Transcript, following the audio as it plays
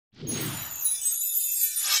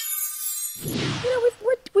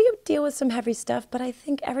we deal with some heavy stuff, but I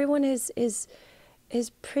think everyone is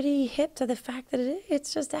pretty hip to the fact that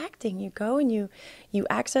it's just acting. You go and you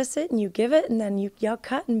access it and you give it, and then you yell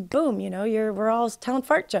cut and boom, you know, we're all telling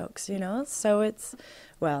fart jokes, you know. So it's,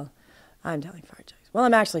 well, I'm telling fart jokes. Well,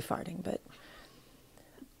 I'm actually farting, but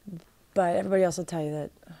everybody else will tell you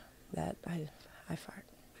that I fart.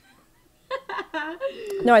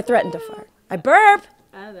 No, I threatened to fart. I burp.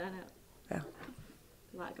 Oh, that. Yeah.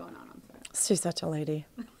 A lot going on set. She's such a lady.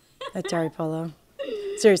 At Teri Polo.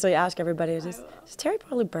 Seriously, ask everybody. Does Teri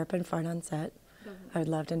Polo burp and fart on set? I would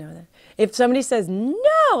love to know that. If somebody says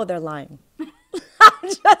no, they're lying.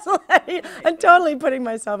 I'm totally putting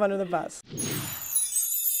myself under the bus.